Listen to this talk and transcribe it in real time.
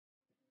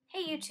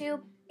Hey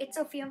YouTube, it's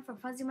Sophia from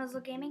Muzzle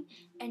Gaming,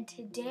 and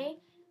today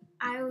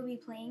I will be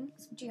playing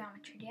some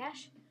Geometry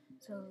Dash.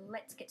 So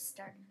let's get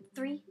started.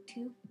 3,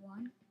 2,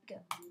 1,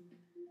 go.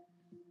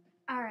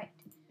 Alright,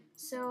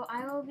 so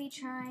I will be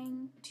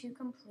trying to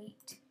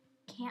complete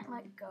Can't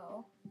Let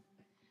Go.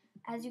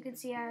 As you can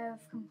see, I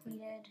have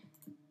completed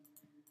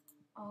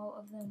all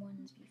of the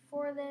ones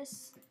before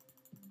this.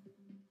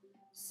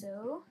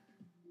 So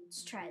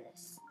let's try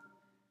this.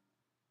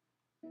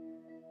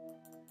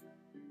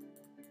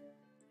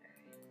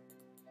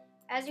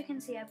 As you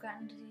can see, I've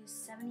gotten to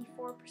 74%,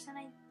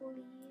 I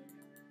believe.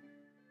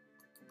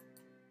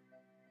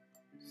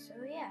 So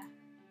yeah.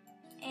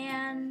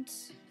 And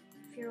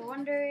if you're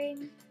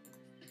wondering,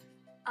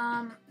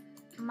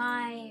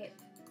 my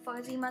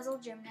Fuzzy Muzzle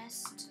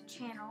Gymnast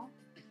channel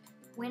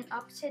went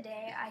up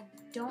today. I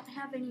don't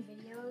have any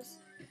videos,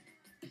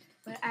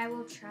 but I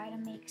will try to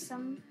make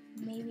some,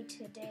 maybe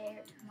today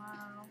or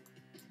tomorrow.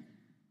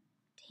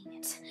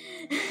 Dang it.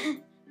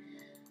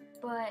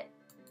 But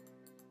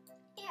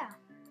yeah.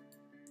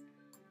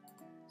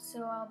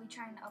 So I'll be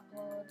trying to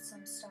upload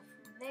some stuff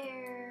from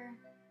there,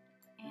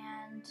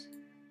 and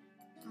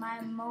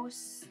my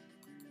most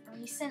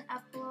recent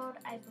upload,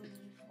 I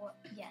believe,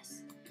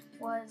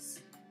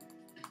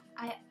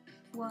 I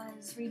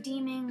was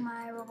redeeming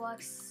my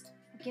Roblox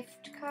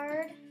gift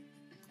card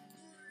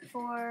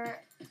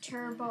for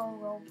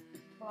Turbo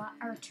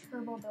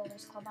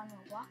Builders Club on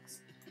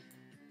Roblox.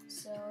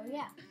 So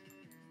yeah.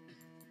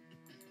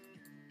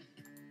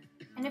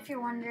 And if you're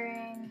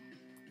wondering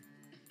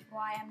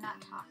why I'm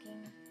not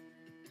talking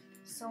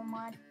so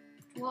much,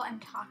 well, I'm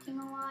talking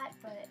a lot,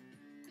 but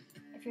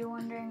if you're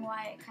wondering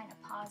why I kind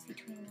of pause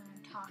between when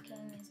I'm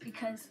talking, is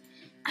because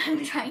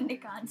I'm trying to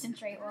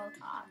concentrate while I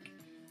talk.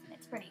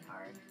 It's pretty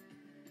hard.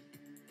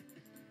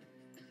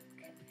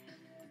 Okay.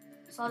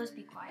 So I'll just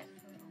be quiet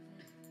for a little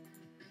bit.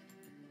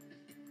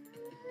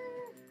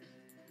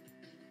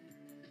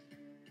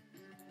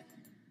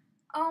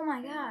 Oh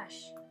my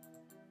gosh.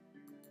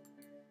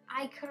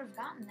 I could have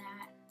gotten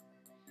that.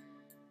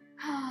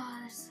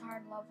 This is a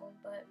hard level,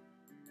 but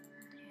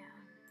yeah.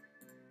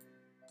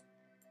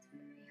 It's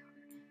very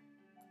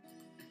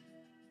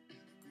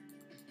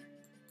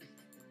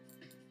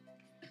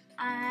hard.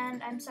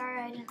 And I'm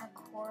sorry I didn't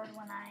record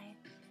when I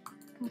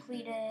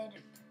completed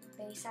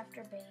base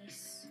after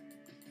base.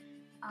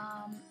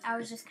 I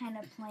was just kind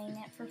of playing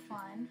it for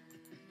fun,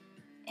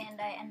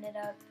 and I ended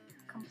up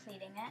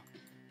completing it.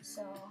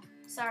 So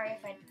sorry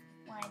when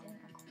I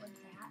didn't record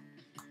that.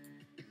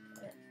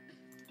 But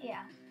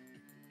yeah.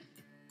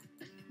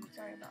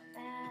 Sorry about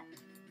that.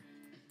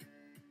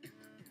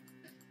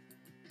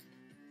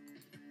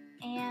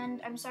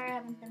 And I'm sorry I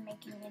haven't been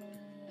making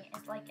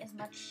as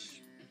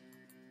much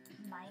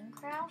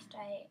Minecraft.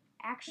 I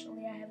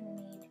haven't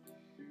made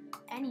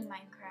any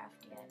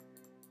Minecraft yet.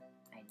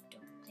 I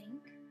don't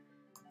think.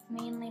 I've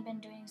mainly been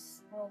doing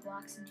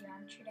Roblox and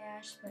Geometry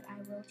Dash, but I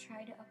will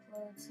try to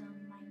upload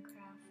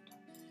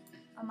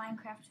a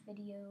Minecraft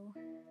video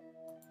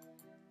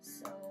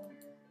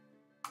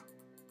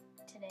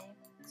today.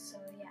 So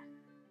yeah.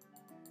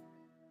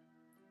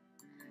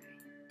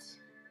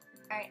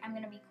 Alright, I'm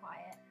gonna be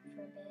quiet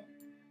for a bit.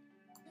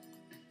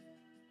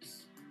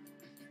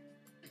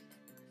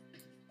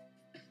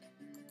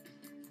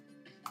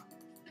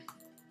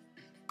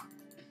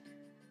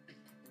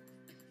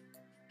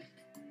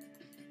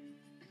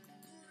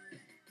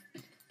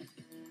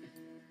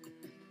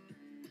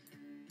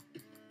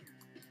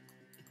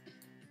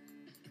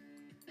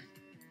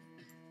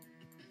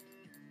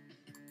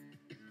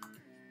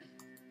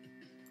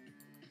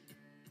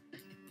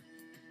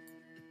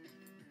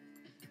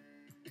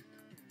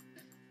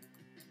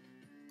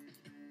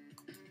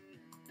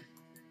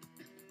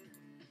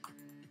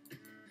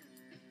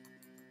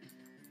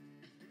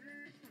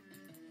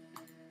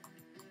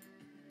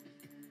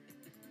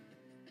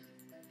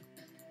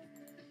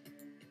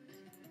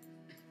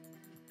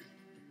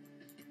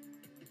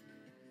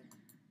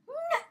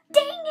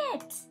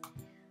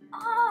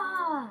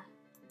 Ah!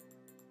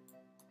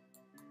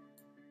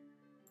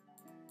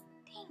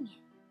 Dang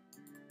it.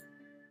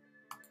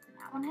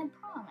 That one had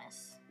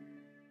promise.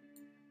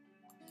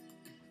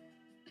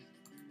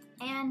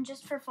 And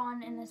just for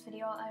fun in this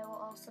video, I will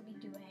also be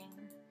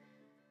doing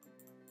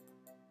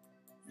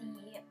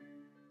the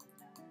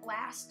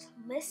last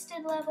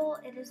listed level.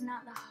 It is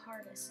not the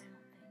hardest, I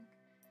don't think.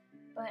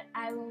 But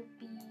I will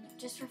be,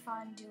 just for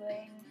fun,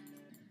 doing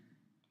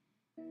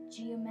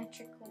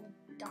Geometrical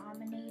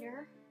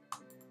Dominator.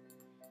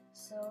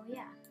 So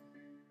yeah,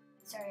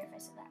 sorry if I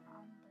said that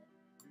wrong, but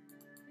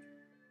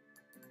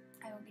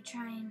I will be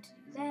trying to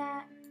do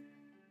that.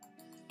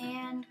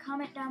 And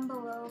comment down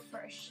below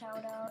for a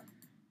shout out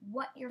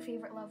what your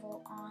favorite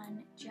level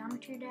on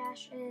Geometry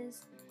Dash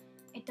is.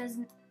 It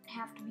doesn't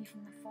have to be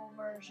from the full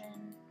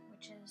version,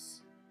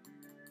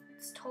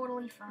 it's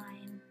totally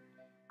fine.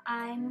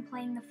 I'm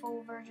playing the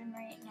full version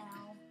right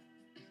now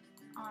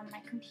on my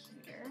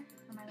computer,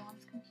 on my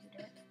mom's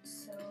computer,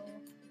 so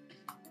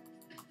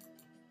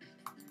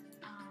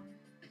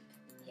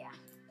yeah.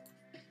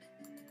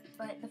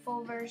 But the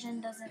full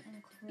version doesn't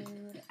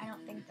include, I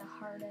don't think the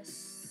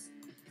hardest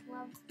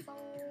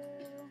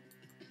level,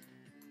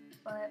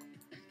 but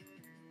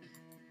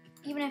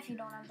even if you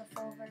don't have the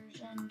full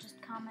version,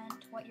 just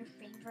comment what your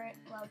favorite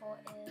level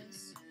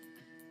is,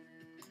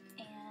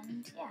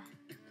 and yeah,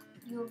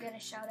 you will get a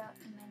shout out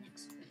in my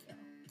next video.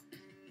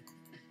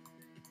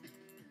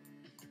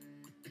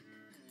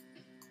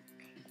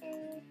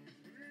 Okay.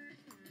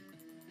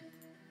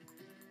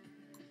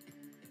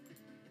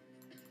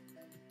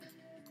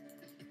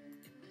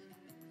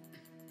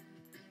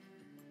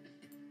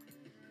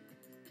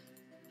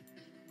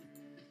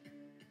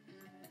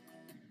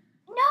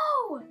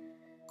 No!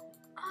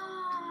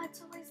 Ah,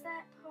 it's always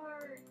that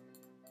part.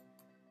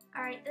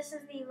 Alright, this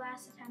is the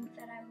last attempt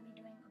that I will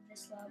be doing of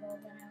this level,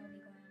 then I will be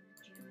going on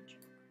the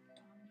geometric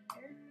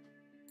dominator.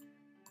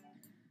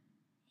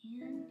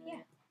 And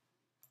yeah.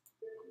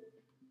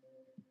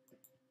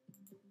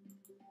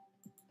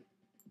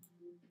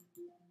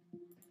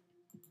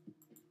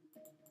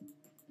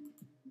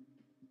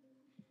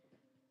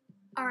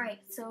 Alright,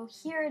 so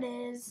here it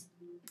is,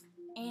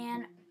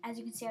 and as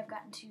you can see I've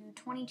gotten to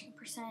 22%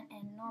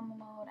 in normal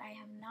mode. I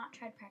have not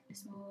tried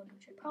practice mode,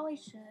 which I probably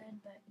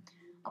should, but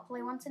I'll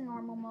play once in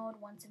normal mode,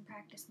 once in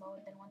practice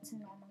mode, then once in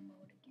normal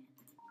mode again.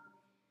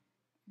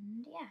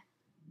 And yeah.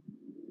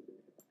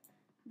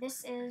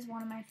 This is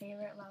one of my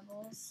favorite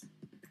levels.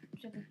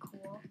 It's really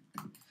cool,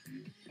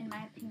 in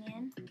my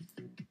opinion.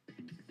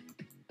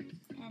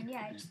 And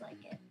yeah, I just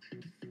like it.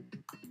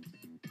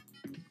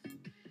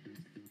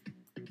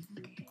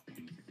 Okay.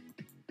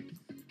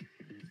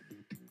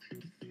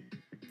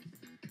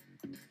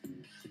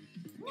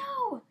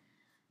 No!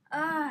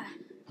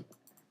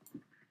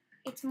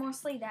 It's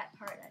mostly that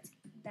part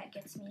that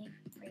gets me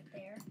right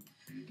there.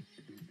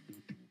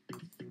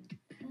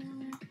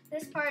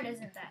 This part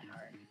isn't that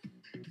hard.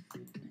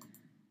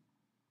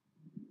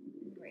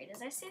 Great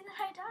as I say that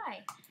I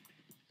die.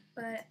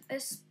 But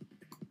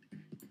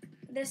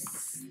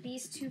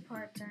these two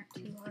parts aren't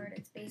too hard.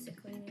 It's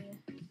basically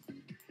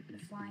the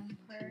flying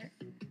part.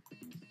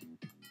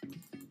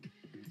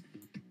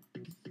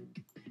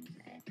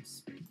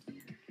 That's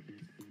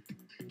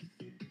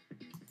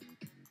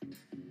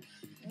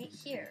right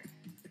here.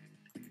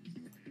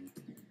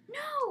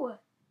 No!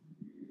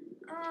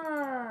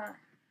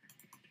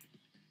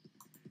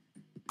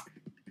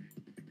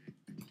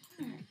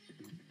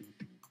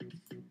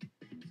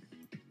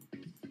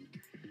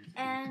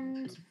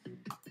 And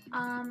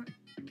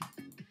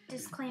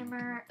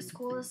disclaimer,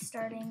 school is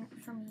starting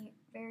for me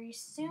very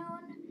soon,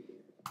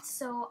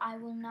 so I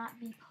will not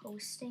be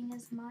posting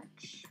as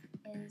much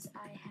as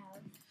I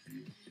have.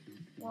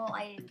 Well,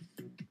 I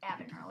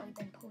haven't really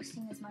been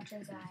posting as much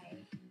as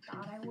I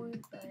thought I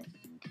would, but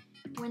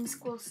when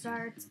school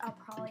starts, I'll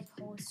probably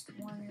post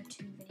 1 or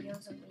 2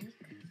 videos a week.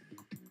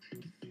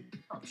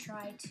 I'll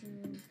try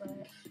to,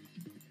 but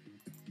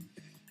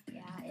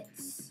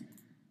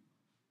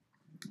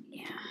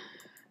yeah,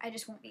 I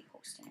just won't be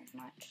posting as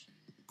much.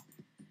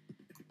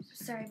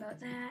 So sorry about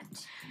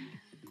that.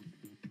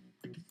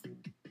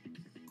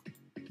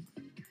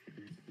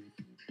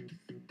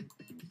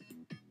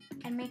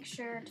 And make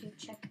sure to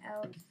check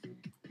out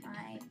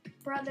my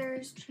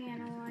brother's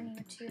channel on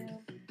YouTube,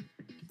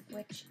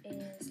 which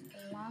is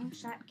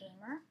Longshot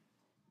Gamer.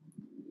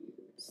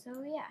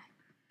 So yeah.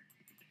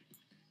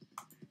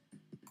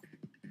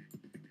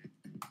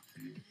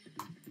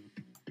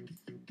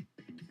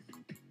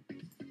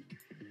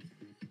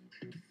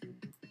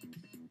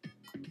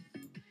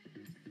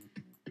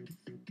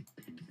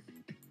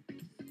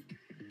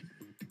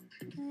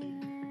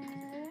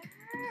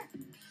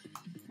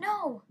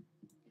 No!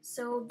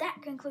 So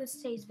that concludes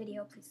today's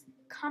video. Please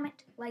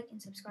comment, like,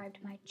 and subscribe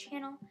to my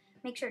channel.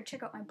 Make sure to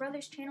check out my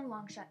brother's channel,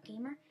 Longshot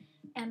Gamer,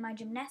 and my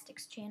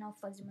gymnastics channel,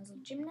 Fuzzy Muzzle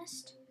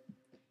Gymnast.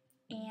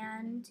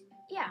 And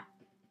yeah,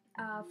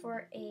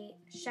 for a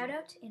shout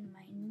out in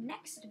my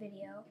next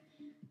video,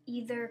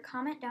 either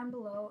comment down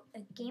below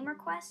a game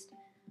request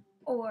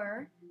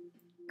or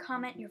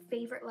comment your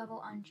favorite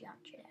level on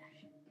Geometry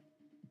Dash.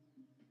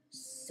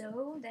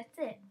 So that's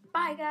it.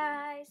 Bye,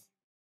 guys!